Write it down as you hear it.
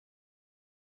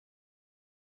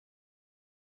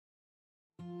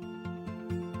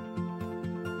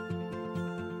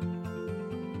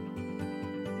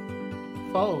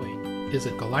following is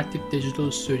a Galactic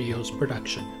Digital Studios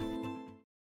production.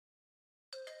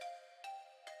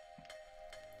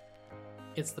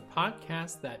 It's the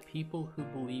podcast that people who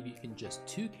believe you can just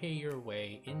 2K your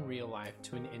way in real life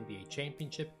to an NBA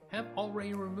championship have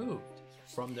already removed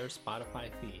from their Spotify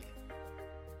feed.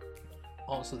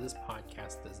 Also, this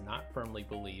podcast does not firmly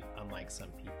believe, unlike some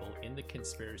people, in the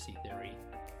conspiracy theory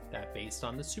that based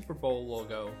on the Super Bowl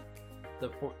logo,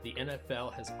 the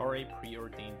NFL has already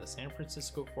preordained the San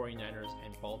Francisco 49ers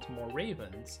and Baltimore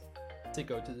Ravens to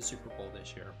go to the Super Bowl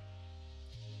this year.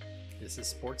 This is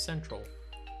Sports Central,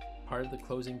 part of the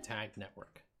Closing Tag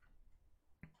Network.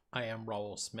 I am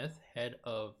Raul Smith, head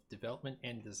of development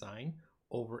and design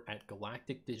over at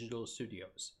Galactic Digital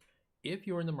Studios. If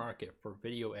you're in the market for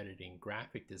video editing,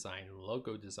 graphic design,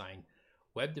 logo design,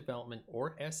 web development,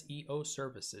 or SEO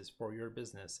services for your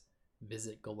business,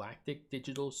 visit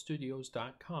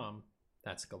galacticdigitalstudios.com.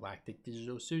 That's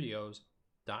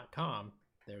galacticdigitalstudios.com.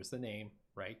 There's the name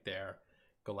right there.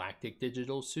 Galactic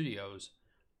Digital Studios,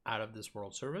 out of this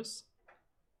world service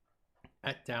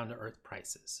at down-to-earth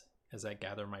prices, as I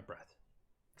gather my breath.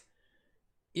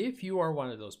 If you are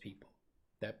one of those people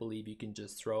that believe you can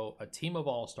just throw a team of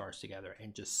all-stars together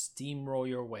and just steamroll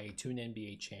your way to an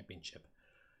NBA championship,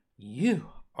 you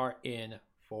are in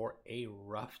for a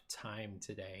rough time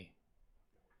today.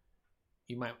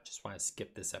 You might just want to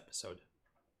skip this episode.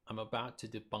 I'm about to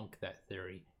debunk that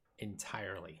theory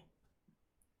entirely.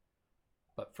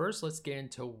 But first, let's get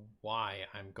into why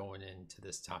I'm going into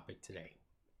this topic today.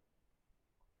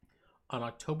 On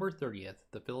October 30th,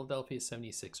 the Philadelphia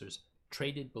 76ers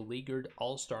traded beleaguered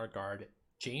all-star guard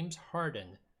James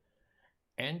Harden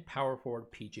and power forward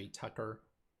PJ Tucker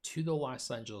to the Los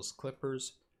Angeles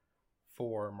Clippers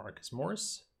for Marcus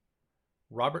Morris,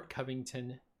 Robert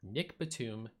Covington, Nick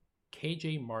Batum,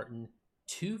 KJ Martin,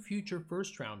 2 future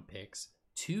first-round picks,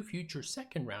 2 future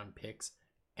second-round picks,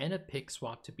 and a pick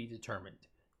swap to be determined.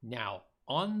 Now,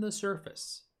 on the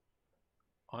surface,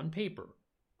 on paper,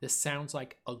 this sounds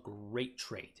like a great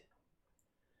trade.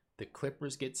 The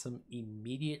Clippers get some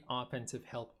immediate offensive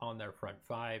help on their front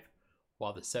five,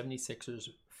 while the 76ers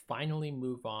finally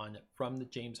move on from the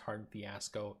James Harden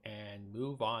fiasco and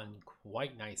move on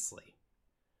quite nicely.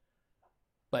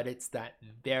 But it's that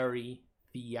very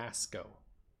fiasco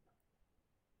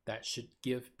that should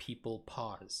give people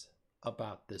pause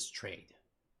about this trade.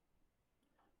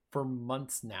 For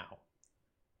months now,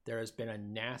 there has been a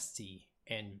nasty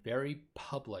and very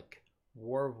public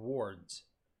war of words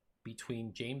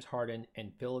between James Harden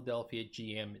and Philadelphia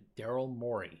GM Daryl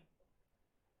Morey.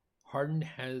 Harden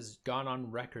has gone on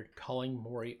record calling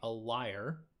Morey a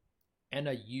liar and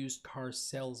a used car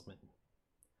salesman.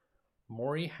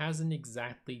 Morey hasn't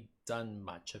exactly done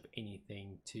much of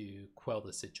anything to quell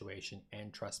the situation,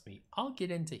 and trust me, I'll get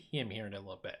into him here in a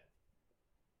little bit.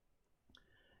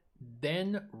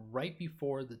 Then, right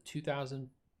before the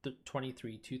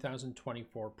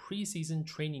 2023-2024 preseason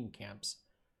training camps,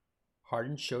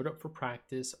 Harden showed up for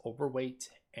practice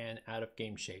overweight and out of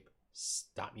game shape.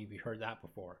 Stop me if you've heard that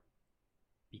before,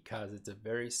 because it's a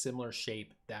very similar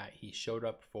shape that he showed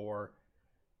up for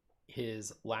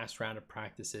his last round of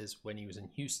practices when he was in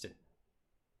Houston.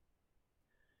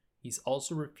 He's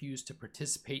also refused to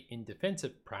participate in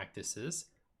defensive practices.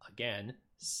 Again,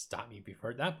 stop me if you've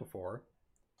heard that before.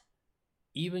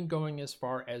 Even going as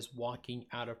far as walking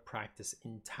out of practice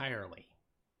entirely.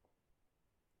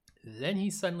 Then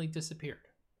he suddenly disappeared.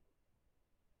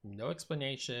 No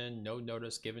explanation, no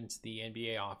notice given to the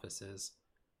NBA offices.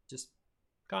 Just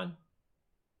gone.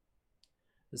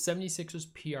 The 76ers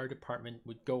PR department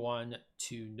would go on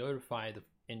to notify the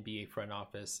NBA front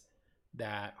office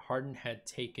that Harden had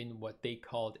taken what they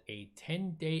called a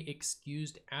 10-day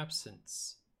excused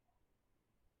absence.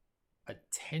 A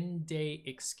 10-day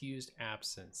excused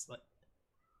absence.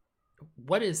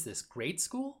 What is this, grade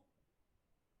school?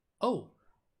 Oh,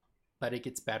 but it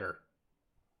gets better.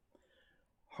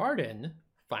 Harden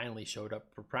finally showed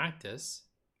up for practice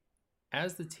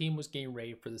as the team was getting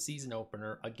ready for the season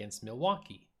opener against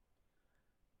Milwaukee.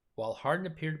 While Harden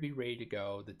appeared to be ready to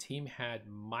go, the team had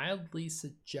mildly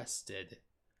suggested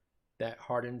that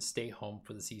Harden stay home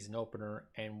for the season opener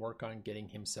and work on getting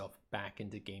himself back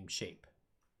into game shape.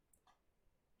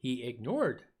 He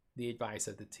ignored the advice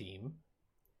of the team,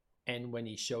 and when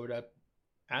he showed up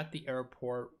at the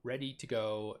airport ready to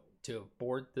go to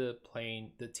board the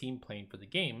team plane for the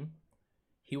game,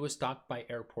 he was stopped by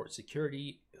airport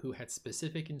security, who had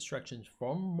specific instructions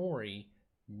from Morey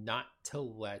not to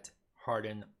let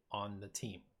Harden on the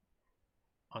team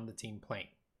plane,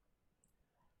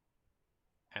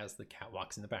 as the cat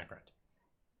walks in the background.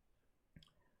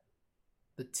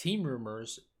 The team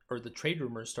rumors the trade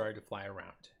rumors started to fly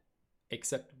around.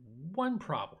 Except one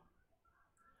problem.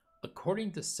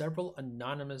 According to several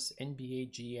anonymous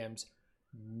NBA GMs,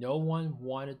 no one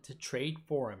wanted to trade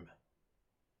for him.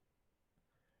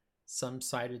 Some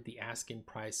cited the asking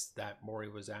price that Morey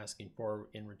was asking for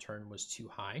in return was too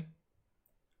high.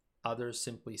 Others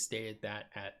simply stated that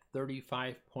at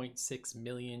 $35.6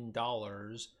 million,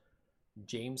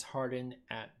 James Harden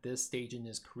at this stage in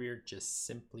his career just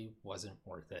simply wasn't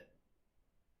worth it.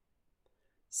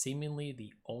 Seemingly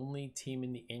the only team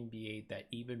in the NBA that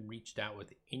even reached out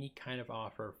with any kind of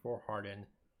offer for Harden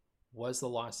was the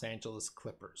Los Angeles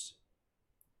Clippers.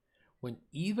 When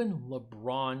even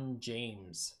LeBron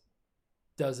James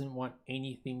doesn't want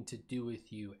anything to do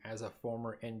with you as a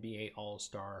former NBA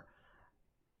All-Star,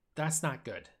 that's not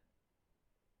good.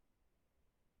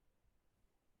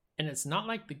 And it's not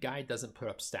like the guy doesn't put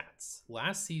up stats.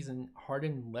 Last season,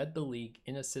 Harden led the league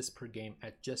in assists per game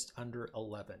at just under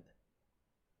 11.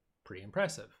 Pretty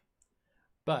impressive.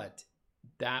 But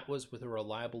that was with a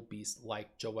reliable beast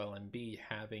like Joel Embiid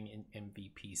having an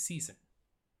MVP season.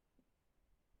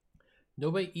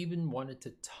 Nobody even wanted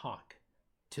to talk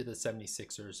to the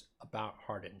 76ers about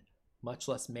Harden, much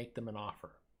less make them an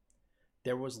offer.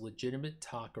 There was legitimate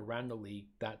talk around the league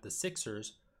that the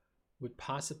Sixers would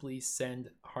possibly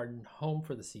send Harden home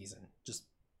for the season. Just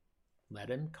let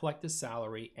him collect his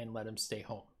salary and let him stay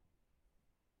home.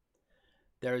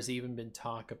 There has even been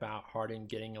talk about Harden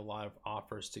getting a lot of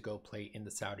offers to go play in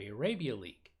the Saudi Arabia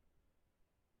League.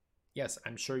 Yes,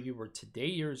 I'm sure you were today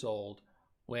years old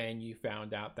when you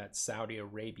found out that Saudi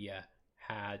Arabia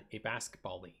had a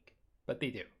basketball league, but they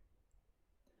do.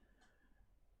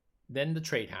 Then the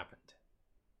trade happened.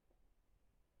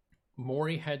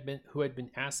 Morey, who had been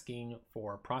asking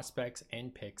for prospects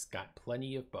and picks, got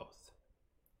plenty of both.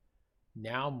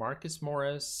 Now Marcus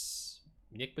Morris,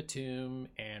 Nick Batum,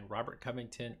 and Robert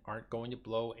Covington aren't going to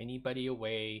blow anybody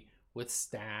away with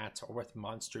stats or with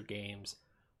monster games,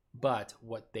 but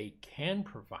what they can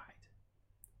provide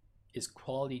is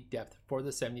quality depth for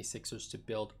the 76ers to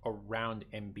build around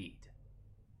Embiid.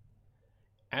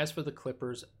 As for the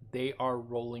Clippers, they are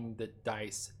rolling the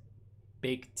dice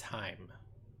big time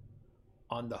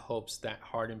on the hopes that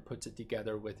Harden puts it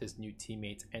together with his new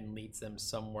teammates and leads them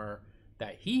somewhere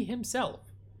that he himself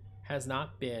has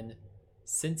not been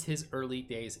since his early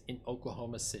days in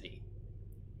Oklahoma City.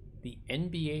 The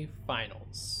NBA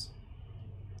Finals,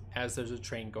 as there's a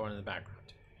train going in the background.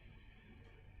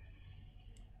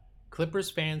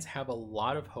 Clippers fans have a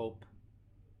lot of hope,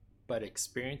 but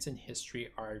experience and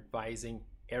history are advising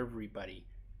everybody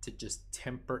to just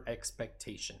temper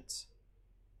expectations.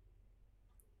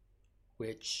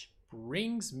 Which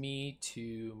brings me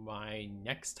to my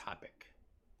next topic.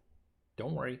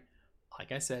 Don't worry,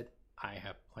 like I said, I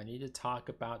have plenty to talk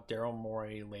about Daryl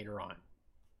Morey later on.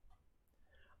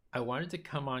 I wanted to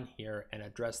come on here and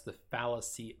address the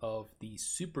fallacy of the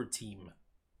super team.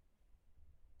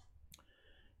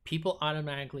 People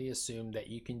automatically assume that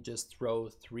you can just throw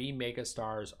 3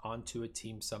 megastars onto a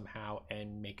team somehow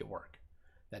and make it work.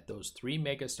 That those 3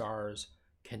 megastars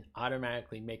can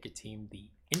automatically make a team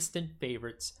the instant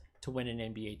favorites to win an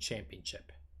NBA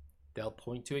championship. They'll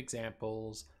point to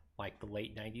examples like the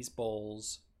late 90s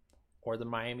Bulls, or the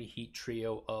Miami Heat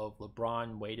trio of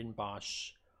LeBron, Wade, and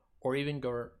Bosh, or even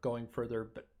going further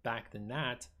back than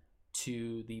that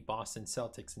to the Boston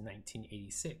Celtics in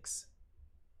 1986.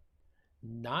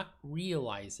 Not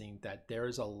realizing that there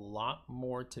is a lot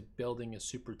more to building a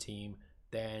super team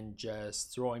than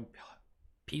just throwing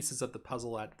pieces of the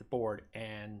puzzle at the board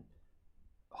and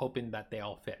hoping that they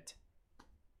all fit.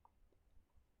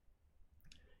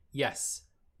 Yes,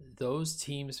 those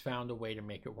teams found a way to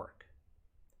make it work.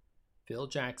 Phil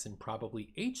Jackson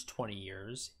probably aged 20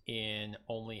 years in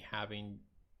only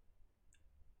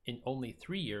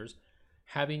 3 years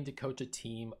having to coach a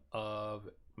team of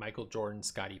Michael Jordan,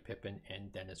 Scottie Pippen,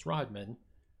 and Dennis Rodman.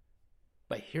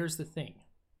 But here's the thing.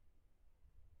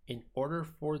 In order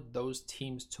for those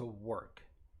teams to work,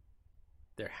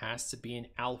 there has to be an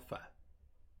alpha.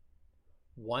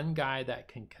 One guy that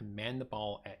can command the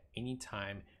ball at any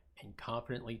time and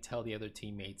confidently tell the other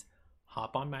teammates,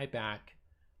 hop on my back,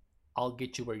 I'll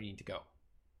get you where you need to go.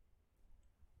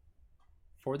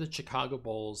 For the Chicago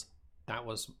Bulls, that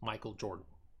was Michael Jordan.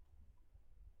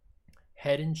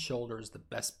 Head and shoulders the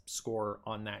best scorer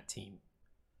on that team.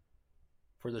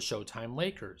 For the Showtime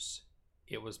Lakers,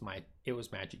 it was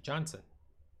Magic Johnson.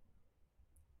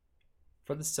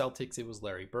 For the Celtics, it was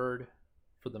Larry Bird.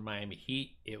 For the Miami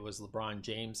Heat, it was LeBron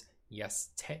James. Yes,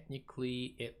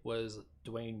 technically it was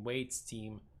Dwayne Wade's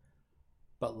team,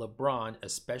 but LeBron,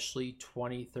 especially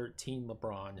 2013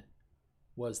 LeBron,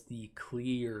 was the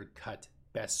clear-cut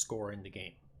best scorer in the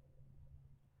game.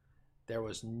 There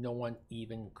was no one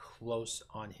even close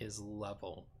on his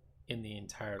level in the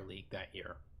entire league that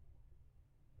year.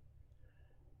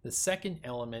 The second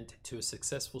element to a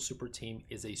successful super team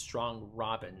is a strong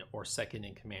Robin or second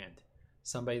in command.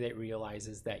 Somebody that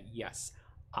realizes that, yes,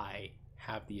 I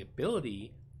have the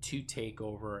ability to take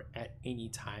over at any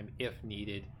time if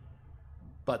needed,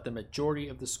 but the majority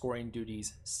of the scoring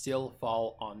duties still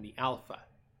fall on the alpha.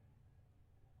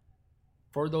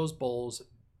 For those Bulls,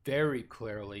 very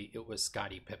clearly it was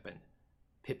Scottie Pippen.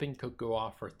 Pippen could go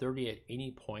off for 30 at any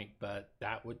point, but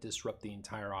that would disrupt the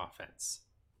entire offense.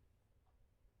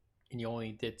 And he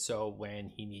only did so when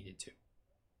he needed to.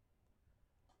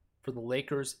 For the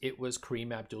Lakers, it was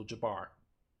Kareem Abdul-Jabbar.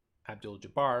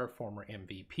 Abdul-Jabbar, former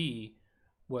MVP,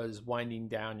 was winding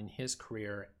down in his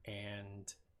career,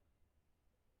 and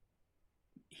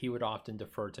he would often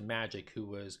defer to Magic, who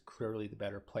was clearly the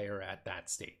better player at that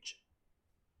stage.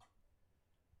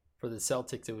 For the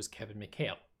Celtics, it was Kevin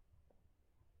McHale.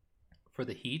 For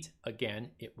the Heat,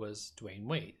 again, it was Dwayne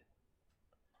Wade.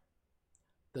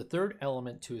 The third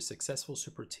element to a successful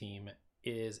super team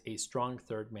is a strong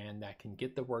third man that can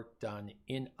get the work done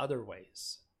in other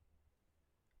ways.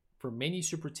 For many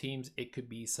super teams, it could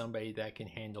be somebody that can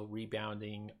handle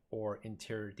rebounding or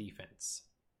interior defense.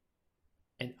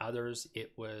 And others,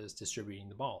 it was distributing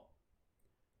the ball.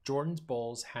 Jordan's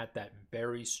Bulls had that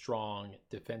very strong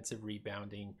defensive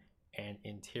rebounding and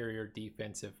interior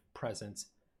defensive presence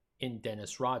in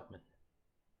Dennis Rodman.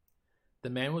 The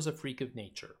man was a freak of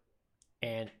nature.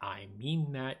 And I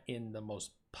mean that in the most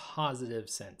positive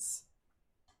sense.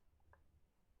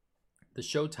 The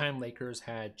Showtime Lakers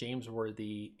had James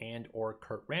Worthy and or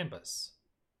Kurt Rambis.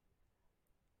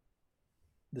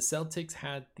 The Celtics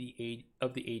had the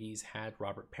 80s had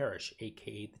Robert Parrish,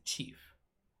 aka the Chief.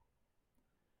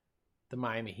 The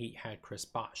Miami Heat had Chris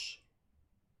Bosh,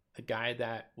 a guy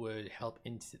that would help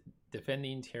defend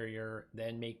the interior,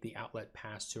 then make the outlet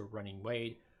pass to a running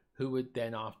Wade, who would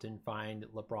then often find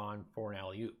LeBron for an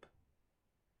alley-oop.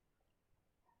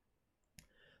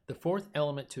 The fourth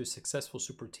element to a successful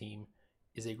super team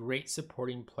is a great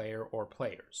supporting player or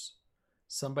players.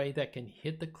 Somebody that can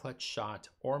hit the clutch shot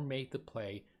or make the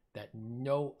play that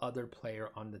no other player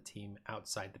on the team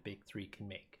outside the big three can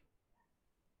make.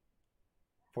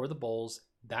 For the Bulls,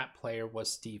 that player was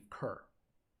Steve Kerr.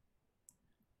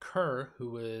 Kerr,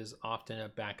 who was often a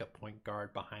backup point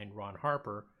guard behind Ron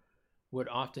Harper, would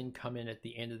often come in at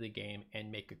the end of the game and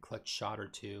make a clutch shot or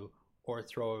two, or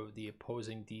throw the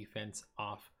opposing defense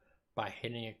off by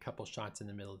hitting a couple shots in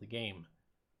the middle of the game.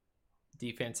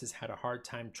 Defenses had a hard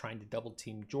time trying to double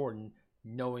team Jordan,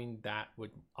 knowing that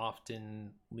would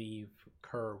often leave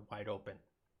Kerr wide open.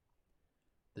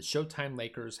 The Showtime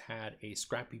Lakers had a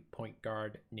scrappy point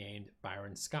guard named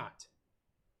Byron Scott.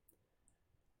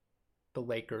 The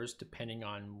Lakers, depending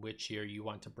on which year you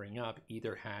want to bring up,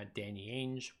 either had Danny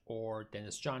Ainge or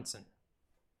Dennis Johnson.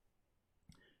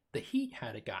 The Heat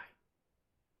had a guy.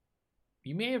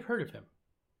 You may have heard of him.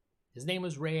 His name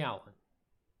was Ray Allen.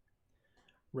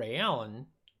 Ray Allen,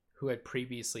 who had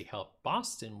previously helped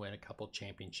Boston win a couple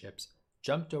championships,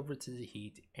 jumped over to the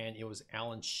Heat, and it was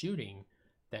Allen's shooting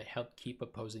that helped keep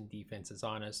opposing defenses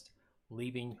honest,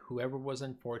 leaving whoever was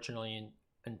unfortunate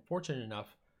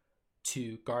enough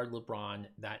to guard LeBron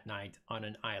that night on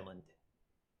an island.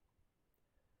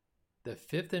 The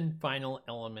fifth and final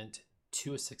element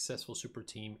to a successful super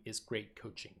team is great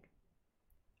coaching.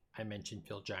 I mentioned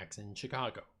Phil Jackson in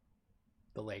Chicago.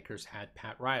 The Lakers had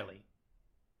Pat Riley.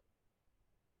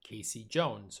 Casey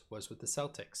Jones was with the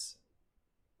Celtics.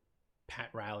 Pat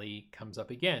Riley comes up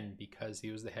again because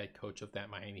he was the head coach of that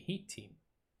Miami Heat team.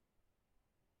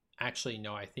 Actually,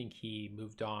 no, I think he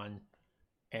moved on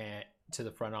to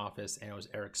the front office, and it was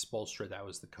Eric Spoelstra that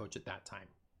was the coach at that time.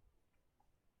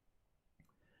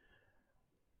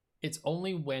 It's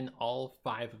only when all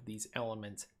five of these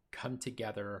elements come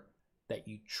together that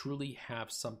you truly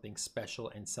have something special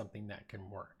and something that can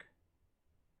work.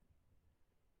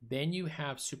 Then you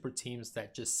have super teams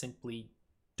that just simply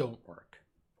don't work.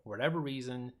 For whatever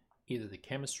reason, either the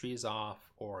chemistry is off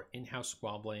or in-house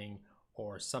squabbling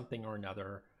or something or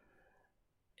another.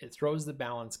 It throws the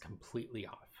balance completely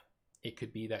off. It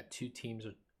could be that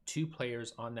two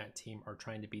players on that team are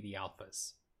trying to be the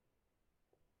alphas.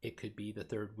 It could be the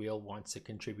third wheel wants to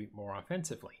contribute more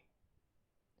offensively.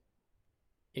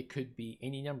 It could be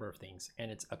any number of things,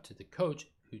 and it's up to the coach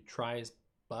who tries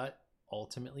but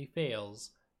ultimately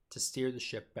fails to steer the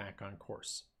ship back on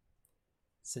course.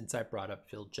 Since I brought up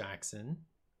Phil Jackson,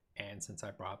 and since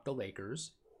I brought up the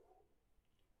Lakers,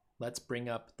 let's bring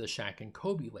up the Shaq and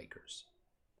Kobe Lakers.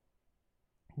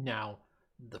 Now,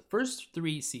 the first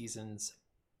 3 seasons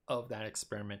of that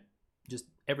experiment, just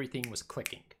everything was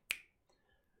clicking.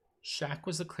 Shaq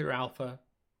was the clear alpha.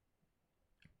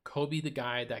 Kobe, the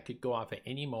guy that could go off at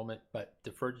any moment, but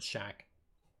deferred to Shaq.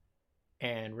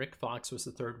 And Rick Fox was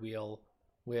the third wheel,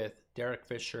 with Derek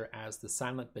Fisher as the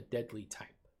silent but deadly type.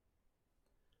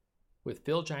 With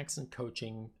Phil Jackson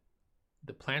coaching,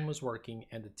 the plan was working,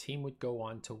 and the team would go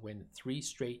on to win 3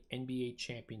 straight NBA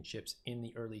championships in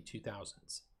the early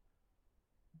 2000s.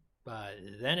 But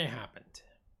then it happened.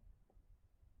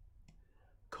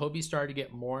 Kobe started to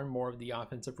get more and more of the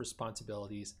offensive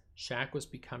responsibilities. Shaq was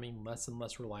becoming less and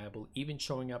less reliable, even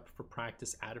showing up for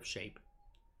practice out of shape.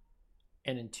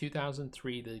 And in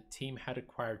 2003, the team had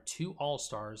acquired 2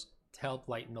 All-Stars to help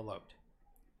lighten the load: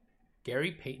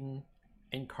 Gary Payton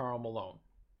and Karl Malone.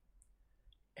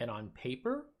 And on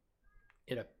paper,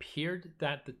 it appeared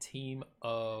that the team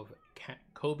of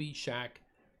Kobe, Shaq,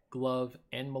 Glove,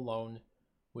 and Malone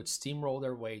would steamroll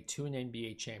their way to an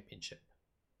NBA championship.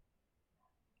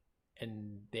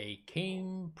 And they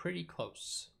came pretty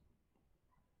close.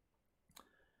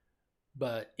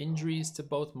 But injuries to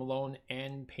both Malone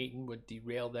and Payton would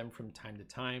derail them from time to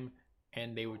time,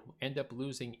 and they would end up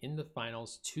losing in the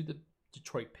finals to the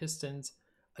Detroit Pistons,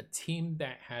 a team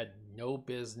that had no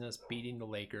business beating the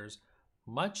Lakers,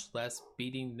 much less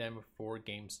beating them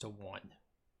 4-1.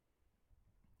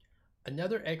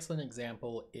 Another excellent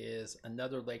example is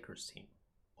another Lakers team,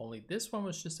 only this one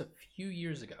was just a few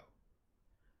years ago.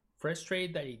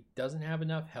 Frustrated that he doesn't have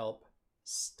enough help,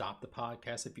 stop the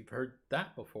podcast if you've heard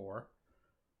that before,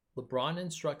 LeBron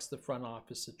instructs the front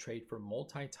office to trade for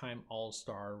multi-time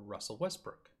All-Star Russell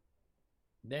Westbrook.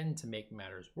 Then, to make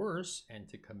matters worse and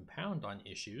to compound on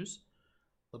issues,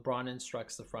 LeBron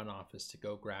instructs the front office to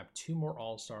go grab 2 more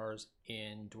All-Stars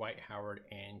in Dwight Howard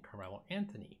and Carmelo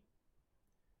Anthony.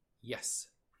 Yes,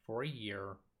 for a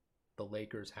year, the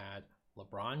Lakers had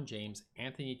LeBron James,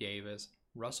 Anthony Davis,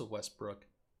 Russell Westbrook,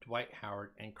 Dwight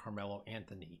Howard, and Carmelo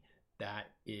Anthony. That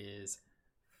is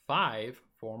 5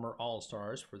 former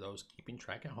All-Stars for those keeping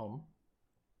track at home.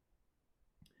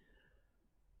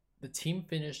 The team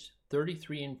finished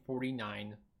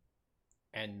 33-49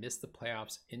 and missed the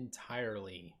playoffs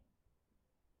entirely.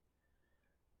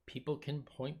 People can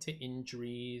point to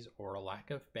injuries or a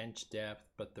lack of bench depth,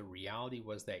 but the reality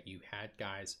was that you had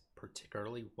guys,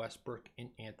 particularly Westbrook and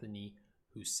Anthony,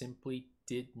 who simply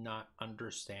did not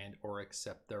understand or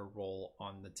accept their role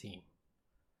on the team.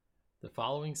 The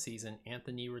following season,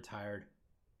 Anthony retired,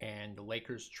 and the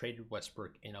Lakers traded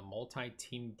Westbrook in a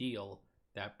multi-team deal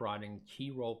that brought in key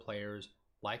role players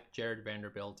like Jared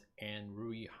Vanderbilt and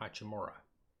Rui Hachimura.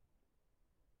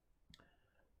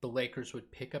 The Lakers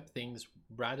would pick up things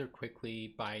rather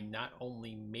quickly by not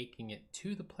only making it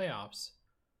to the playoffs,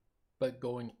 but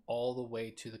going all the way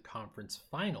to the conference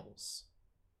finals.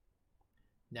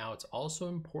 Now, it's also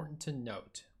important to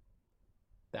note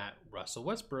that Russell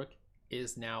Westbrook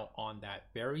is now on that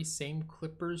very same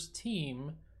Clippers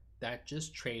team that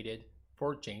just traded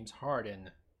for James Harden.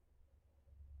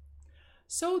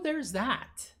 So there's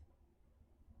that.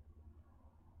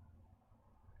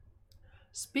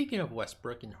 Speaking of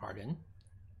Westbrook and Harden,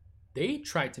 they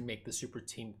tried to make the super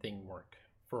team thing work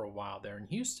for a while there in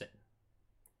Houston.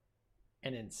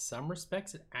 And in some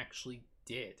respects, it actually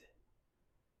did.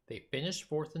 They finished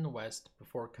 4th in the West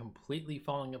before completely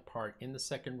falling apart in the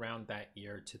second round that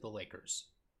year to the Lakers.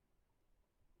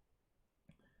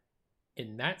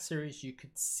 In that series, you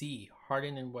could see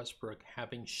Harden and Westbrook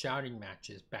having shouting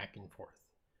matches back and forth,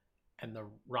 and the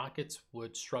Rockets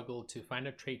would struggle to find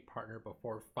a trade partner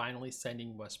before finally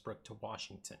sending Westbrook to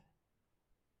Washington.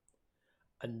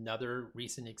 Another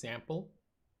recent example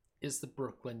is the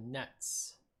Brooklyn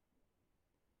Nets.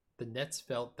 The Nets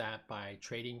felt that by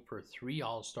trading for 3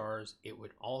 All-Stars, it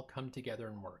would all come together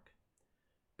and work.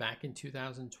 Back in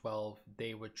 2012,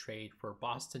 they would trade for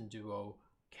Boston duo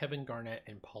Kevin Garnett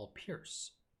and Paul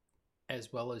Pierce,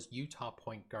 as well as Utah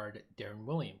point guard Deron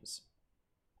Williams.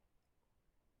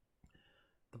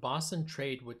 The Boston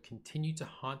trade would continue to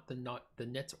haunt the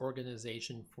Nets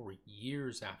organization for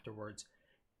years afterwards,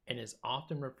 and is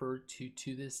often referred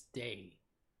to this day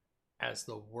as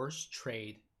the worst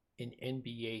trade in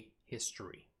NBA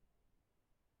history.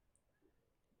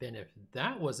 Then if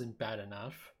that wasn't bad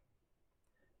enough,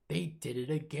 they did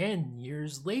it again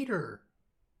years later.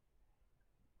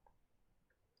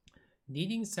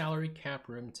 Needing salary cap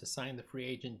room to sign the free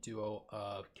agent duo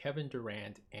of Kevin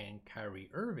Durant and Kyrie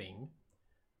Irving,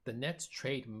 the Nets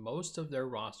trade most of their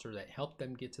roster that helped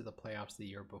them get to the playoffs the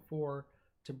year before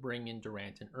to bring in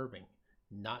Durant and Irving.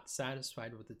 Not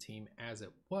satisfied with the team as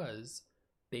it was,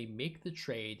 they make the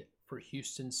trade for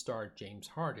Houston star James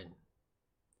Harden.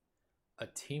 A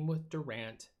team with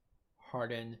Durant,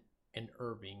 Harden, and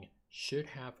Irving should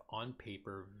have, on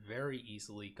paper, very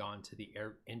easily gone to the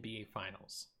NBA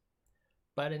Finals.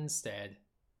 But instead,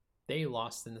 they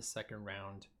lost in the second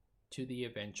round to the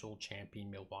eventual champion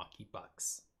Milwaukee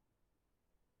Bucks.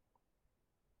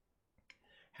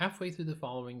 Halfway through the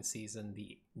following season,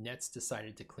 the Nets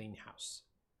decided to clean house.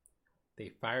 They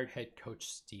fired head coach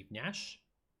Steve Nash.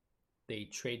 They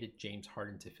traded James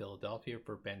Harden to Philadelphia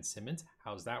for Ben Simmons.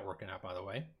 How's that working out, by the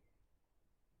way?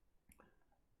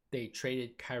 They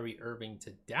traded Kyrie Irving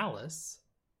to Dallas.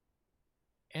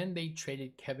 And they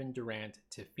traded Kevin Durant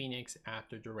to Phoenix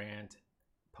after Durant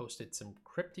posted some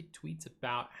cryptic tweets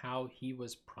about how he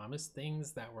was promised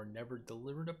things that were never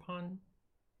delivered upon.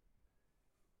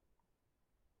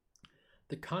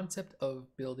 The concept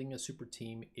of building a super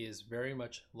team is very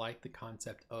much like the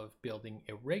concept of building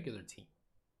a regular team.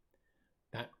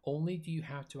 Not only do you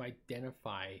have to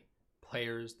identify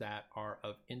players that are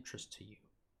of interest to you,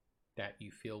 that you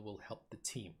feel will help the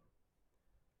team,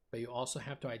 but you also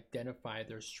have to identify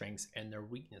their strengths and their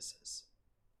weaknesses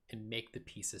and make the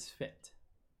pieces fit.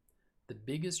 The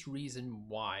biggest reason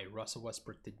why Russell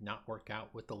Westbrook did not work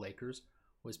out with the Lakers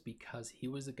was because he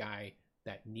was a guy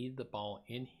that needed the ball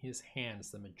in his hands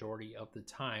the majority of the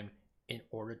time in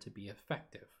order to be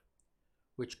effective,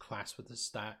 which clashed with the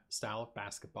style of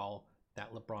basketball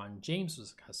that LeBron James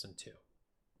was accustomed to.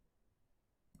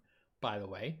 By the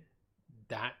way,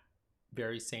 that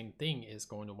very same thing is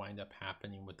going to wind up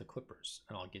happening with the Clippers,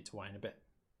 and I'll get to why in a bit.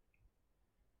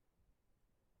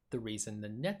 The reason the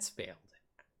Nets failed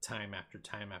time after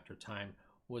time after time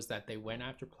was that they went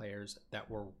after players that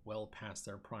were well past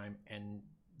their prime and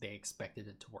they expected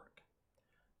it to work.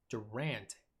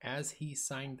 Durant, as he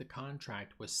signed the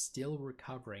contract, was still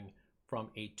recovering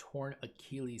from a torn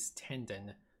Achilles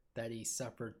tendon that he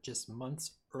suffered just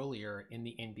months earlier in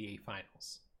the NBA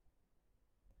Finals.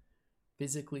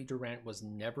 Physically, Durant was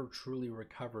never truly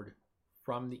recovered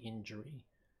from the injury.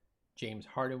 James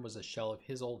Harden was a shell of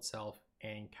his old self,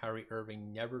 and Kyrie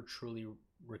Irving never truly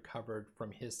recovered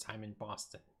from his time in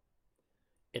Boston.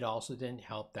 It also didn't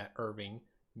help that Irving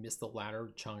missed the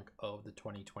latter chunk of the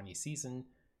 2020 season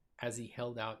as he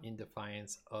held out in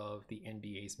defiance of the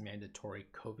NBA's mandatory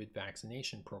COVID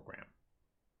vaccination program.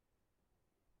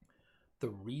 The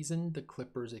reason the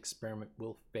Clippers experiment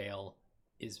will fail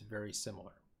is very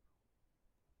similar.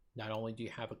 Not only do you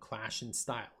have a clash in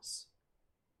styles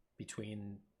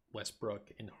between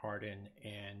Westbrook and Harden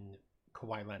and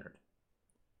Kawhi Leonard,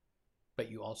 but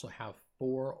you also have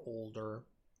four older,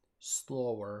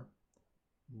 slower,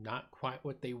 not quite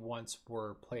what they once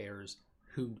were players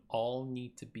who all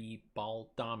need to be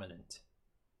ball dominant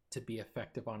to be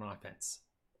effective on offense.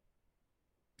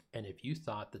 And if you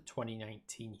thought the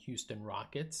 2019 Houston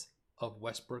Rockets of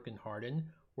Westbrook and Harden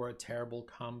were a terrible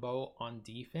combo on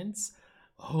defense,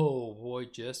 oh boy,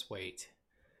 just wait.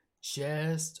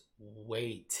 Just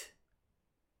wait.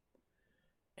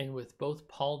 And with both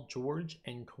Paul George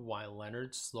and Kawhi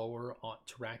Leonard slower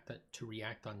to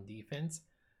react on defense,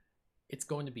 it's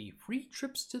going to be free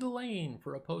trips to the lane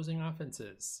for opposing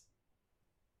offenses.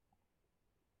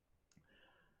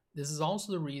 This is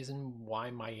also the reason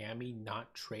why Miami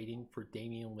not trading for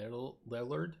Damian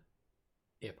Lillard,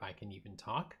 if I can even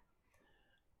talk,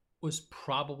 was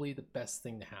probably the best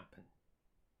thing to happen.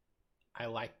 I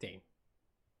like Dame.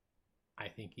 I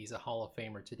think he's a Hall of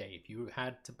Famer today. If you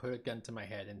had to put a gun to my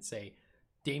head and say,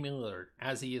 Damian Lillard,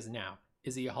 as he is now,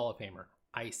 is he a Hall of Famer?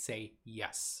 I say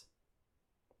yes.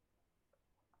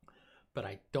 But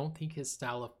I don't think his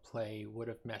style of play would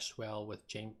have meshed well with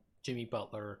Jimmy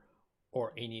Butler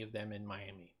or any of them in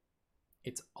Miami.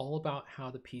 It's all about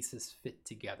how the pieces fit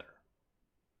together.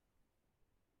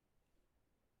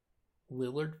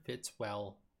 Lillard fits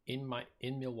well in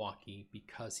Milwaukee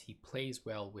because he plays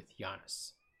well with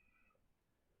Giannis.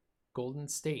 Golden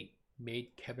State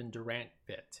made Kevin Durant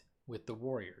fit with the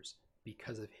Warriors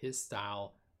because of his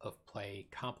style of play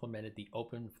complemented the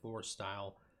open floor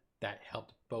style that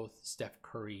helped both Steph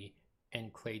Curry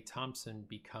and Klay Thompson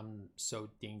become so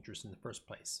dangerous in the first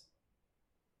place.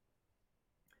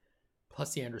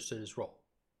 Plus, he understood his role.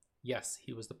 Yes,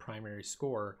 he was the primary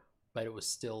scorer, but it was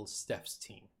still Steph's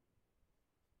team.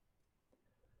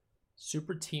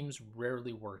 Super teams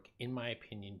rarely work, in my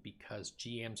opinion, because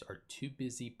GMs are too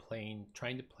busy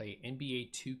trying to play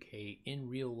NBA 2K in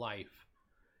real life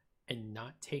and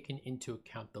not taking into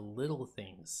account the little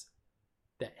things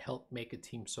that help make a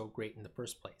team so great in the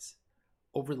first place.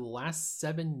 Over the last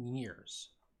 7 years,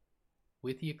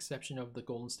 with the exception of the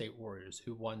Golden State Warriors,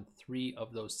 who won 3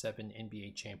 of those 7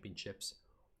 NBA championships,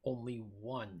 only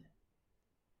 1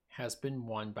 has been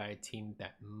won by a team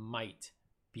that might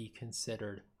be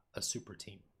considered a super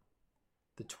team.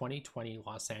 the 2020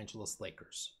 Los Angeles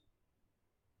Lakers.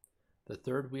 The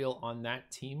third wheel on that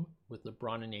team with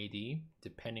LeBron and AD,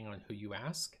 depending on who you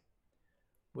ask,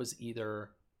 was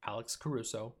either Alex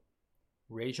Caruso,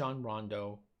 Rajon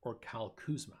Rondo, or Kyle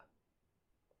Kuzma.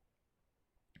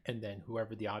 And then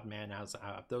whoever the odd man out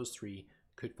of those three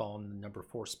could fall in the number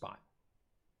 4 spot.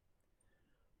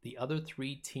 The other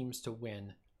 3 teams to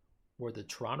win were the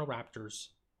Toronto Raptors,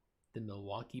 the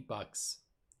Milwaukee Bucks,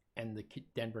 and the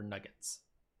Denver Nuggets.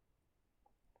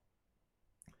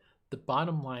 The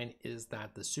bottom line is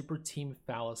that the super team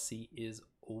fallacy is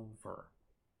over.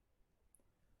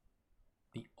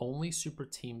 The only super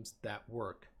teams that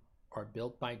work are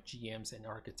built by GMs and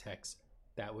architects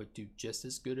that would do just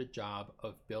as good a job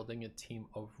of building a team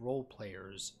of role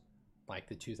players like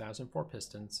the 2004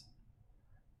 Pistons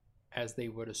as they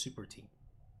would a super team.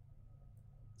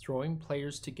 Throwing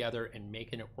players together and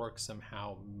making it work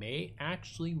somehow may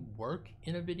actually work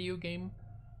in a video game,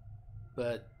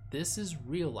 but this is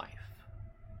real life.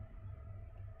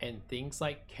 And things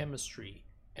like chemistry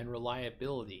and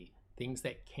reliability, things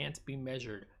that can't be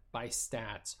measured by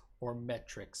stats or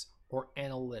metrics or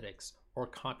analytics or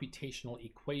computational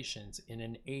equations in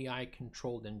an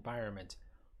AI-controlled environment,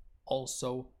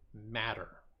 also matter.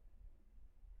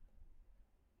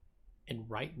 And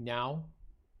right now,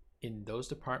 in those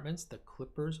departments, the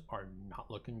Clippers are not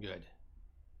looking good.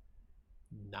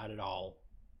 Not at all.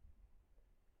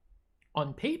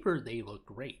 On paper, they look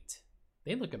great.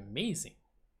 They look amazing.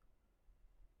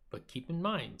 But keep in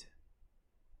mind,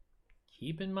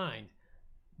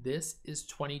 this is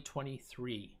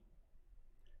 2023,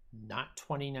 not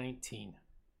 2019.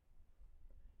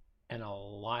 And a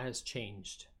lot has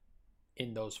changed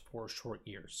in those 4 short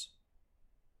years.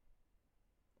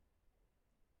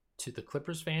 To the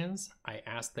Clippers fans, I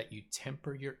ask that you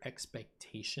temper your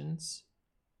expectations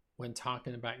when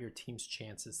talking about your team's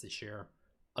chances this year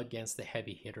against the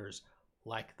heavy hitters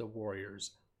like the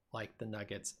Warriors, like the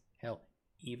Nuggets, hell,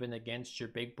 even against your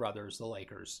big brothers, the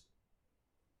Lakers.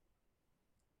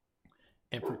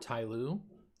 And for Ty Lue,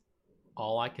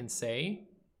 all I can say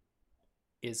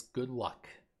is good luck.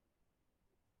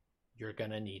 You're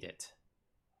gonna need it.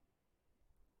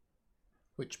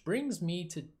 Which brings me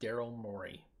to Daryl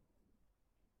Morey.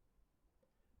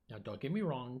 Now, don't get me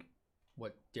wrong,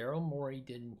 what Daryl Morey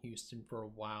did in Houston for a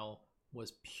while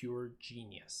was pure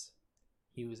genius.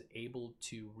 He was able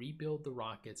to rebuild the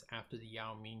Rockets after the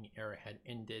Yao Ming era had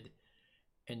ended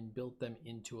and built them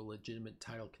into a legitimate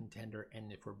title contender.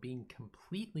 And if we're being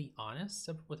completely honest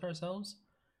with ourselves,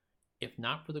 if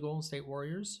not for the Golden State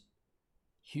Warriors,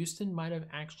 Houston might have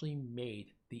actually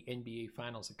made the NBA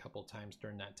Finals a couple times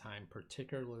during that time,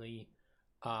 particularly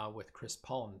with Chris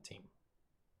Paul on the team.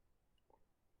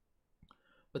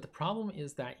 But the problem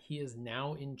is that he is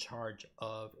now in charge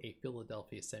of a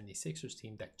Philadelphia 76ers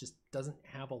team that just doesn't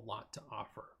have a lot to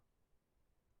offer.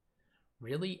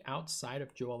 Really, outside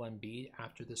of Joel Embiid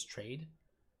after this trade,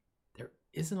 there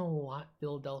isn't a lot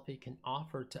Philadelphia can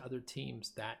offer to other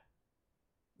teams that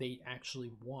they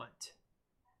actually want.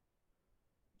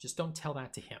 Just don't tell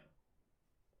that to him.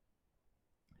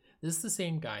 This is the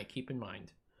same guy, keep in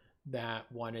mind, that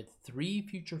wanted 3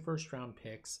 future first-round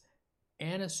picks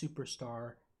and a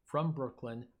superstar from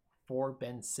Brooklyn for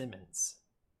Ben Simmons.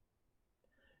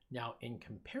 Now, in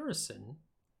comparison,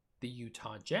 the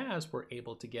Utah Jazz were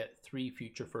able to get 3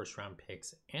 future first-round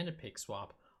picks and a pick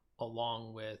swap,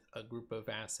 along with a group of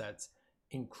assets,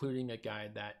 including a guy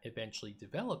that eventually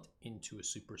developed into a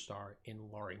superstar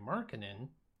in Lauri Markkanen,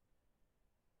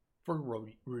 for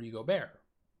Rudy Gobert,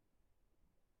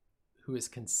 who is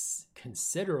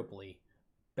considerably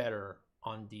better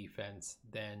on defense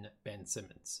than Ben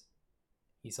Simmons.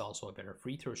 He's also a better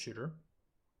free throw shooter,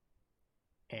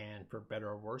 and for better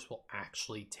or worse, will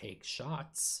actually take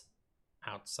shots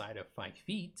outside of 5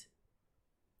 feet,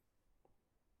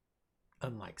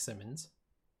 unlike Simmons.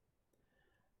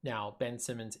 Now, Ben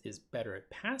Simmons is better at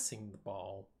passing the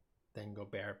ball than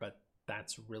Gobert, but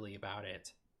that's really about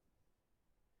it.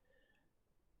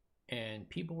 And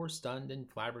people were stunned and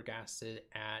flabbergasted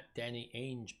at Danny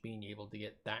Ainge being able to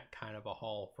get that kind of a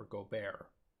haul for Gobert.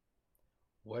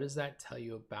 What does that tell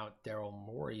you about Daryl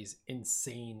Morey's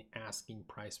insane asking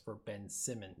price for Ben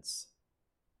Simmons?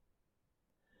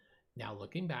 Now,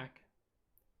 looking back,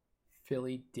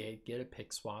 Philly did get a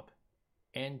pick swap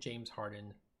and James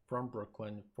Harden from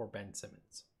Brooklyn for Ben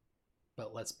Simmons.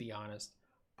 But let's be honest,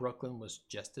 Brooklyn was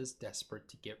just as desperate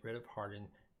to get rid of Harden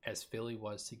as Philly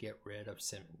was to get rid of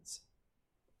Simmons.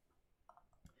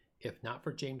 If not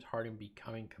for James Harden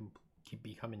becoming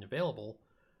available,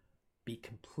 be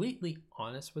completely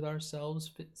honest with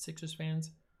ourselves, Sixers fans,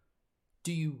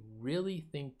 Do you really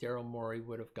think Daryl Morey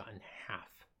would have gotten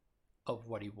half of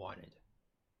what he wanted?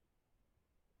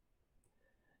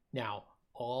 Now,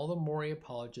 all the Morey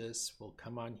apologists will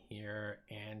come on here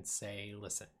and say,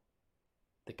 listen,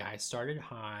 the guy started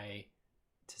high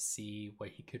to see what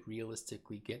he could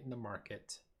realistically get in the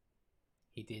market.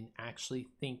 He didn't actually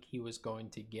think he was going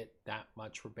to get that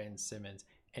much for Ben Simmons.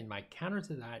 And my counter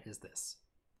to that is this.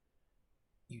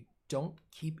 You don't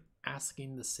keep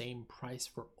asking the same price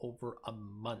for over a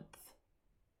month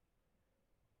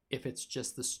if it's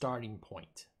just the starting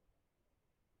point.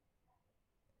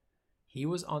 He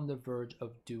was on the verge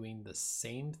of doing the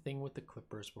same thing with the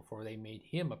Clippers before they made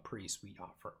him a pretty sweet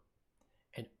offer.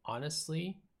 And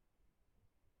honestly,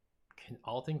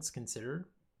 all things considered,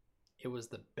 it was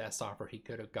the best offer he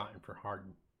could have gotten for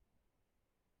Harden.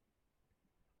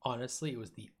 Honestly, it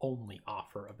was the only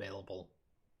offer available.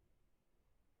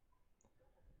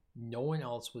 No one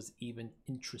else was even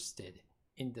interested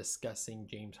in discussing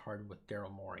James Harden with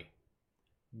Daryl Morey.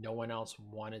 No one else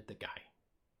wanted the guy.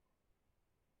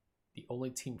 The only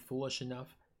team foolish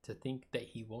enough to think that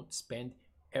he won't spend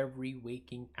every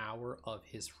waking hour of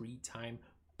his free time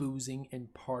boozing and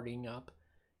partying up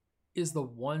is the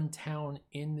one town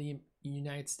in the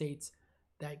United States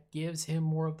that gives him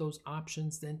more of those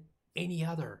options than any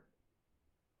other.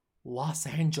 Los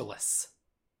Angeles.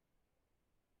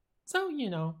 So,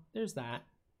 there's that.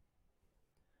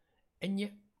 And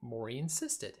yet, Morey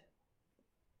insisted.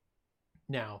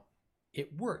 Now,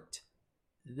 it worked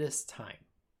this time.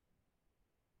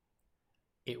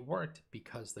 It worked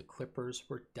because the Clippers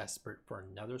were desperate for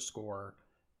another scorer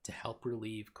to help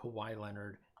relieve Kawhi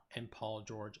Leonard and Paul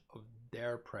George of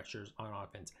their pressures on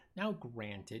offense. Now,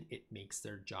 granted, it makes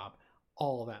their job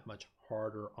all that much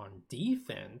harder on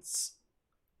defense,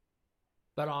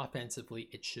 but offensively,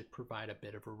 it should provide a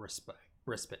bit of a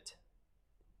respite.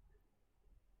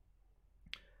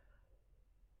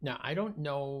 Now, I don't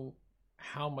know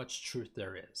how much truth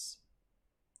there is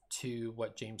to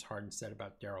what James Harden said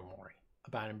about Daryl Morey,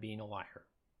 about him being a liar.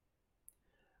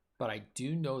 But I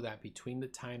do know that between the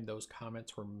time those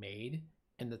comments were made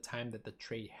and the time that the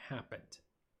trade happened,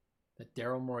 that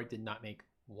Daryl Morey did not make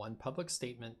one public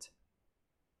statement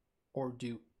or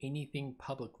do anything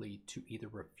publicly to either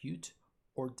refute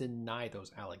or deny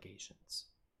those allegations.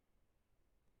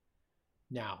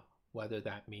 Now, whether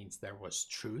that means there was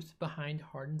truth behind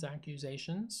Harden's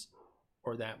accusations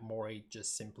or that Morey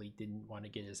just simply didn't want to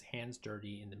get his hands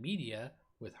dirty in the media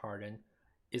with Harden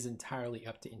is entirely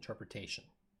up to interpretation.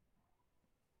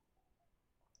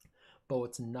 But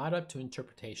what's not up to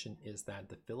interpretation is that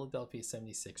the Philadelphia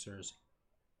 76ers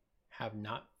have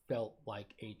not felt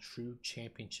like a true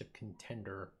championship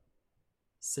contender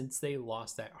since they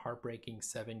lost that heartbreaking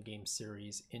 7-game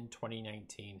series in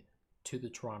 2019 to the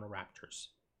Toronto Raptors.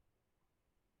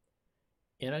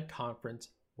 In a conference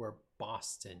where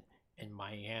Boston and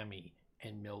Miami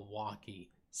and Milwaukee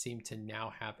seem to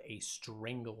now have a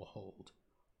stranglehold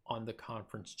on the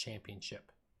conference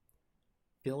championship,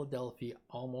 Philadelphia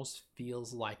almost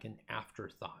feels like an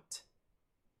afterthought.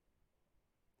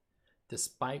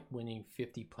 Despite winning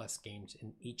 50-plus games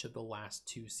in each of the last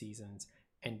 2 seasons,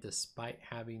 and despite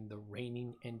having the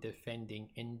reigning and defending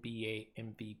NBA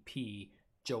MVP,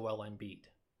 Joel Embiid.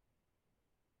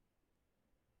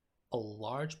 A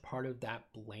large part of that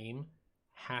blame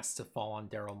has to fall on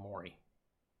Daryl Morey.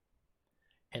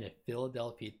 And if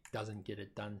Philadelphia doesn't get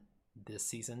it done this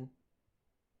season,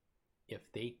 if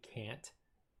they can't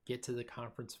get to the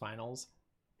conference finals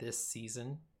this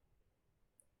season,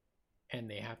 and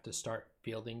they have to start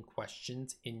fielding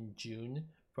questions in June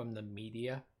from the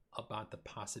media about the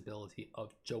possibility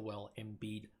of Joel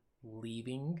Embiid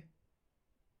leaving,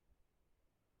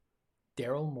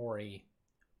 Daryl Morey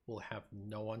will have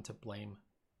no one to blame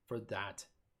for that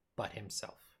but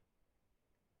himself.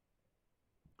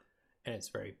 And it's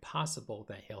very possible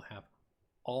that he'll have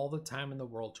all the time in the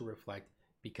world to reflect,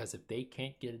 because if they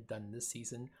can't get it done this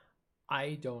season,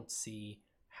 I don't see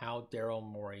how Daryl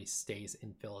Morey stays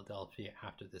in Philadelphia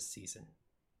after this season.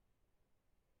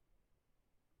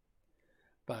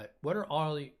 But what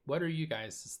are you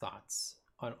guys' thoughts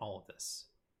on all of this?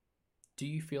 Do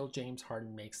you feel James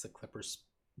Harden makes the Clippers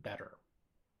better?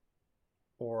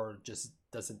 Or just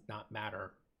does it not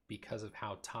matter because of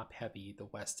how top heavy the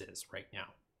West is right now?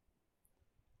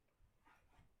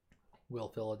 Will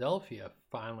Philadelphia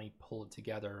finally pull it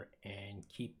together and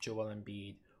keep Joel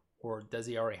Embiid, or does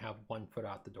he already have one foot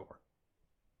out the door?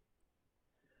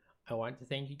 I want to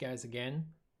thank you guys again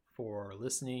for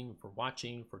listening, for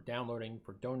watching, for downloading,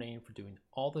 for donating, for doing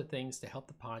all the things to help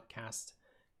the podcast.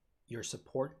 Your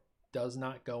support does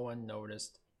not go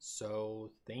unnoticed,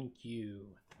 so thank you.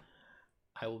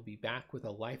 I will be back with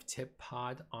a life tip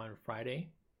pod on Friday.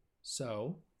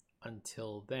 So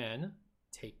until then,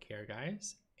 take care,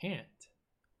 guys, and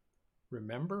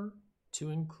remember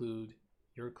to include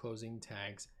your closing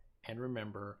tags. And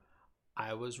remember,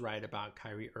 I was right about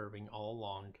Kyrie Irving all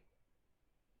along.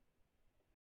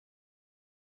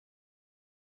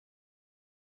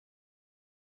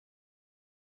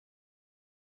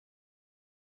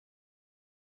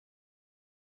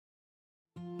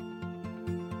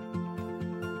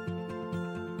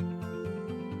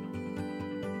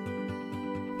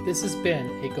 This has been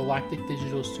a Galactic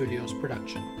Digital Studios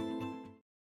production.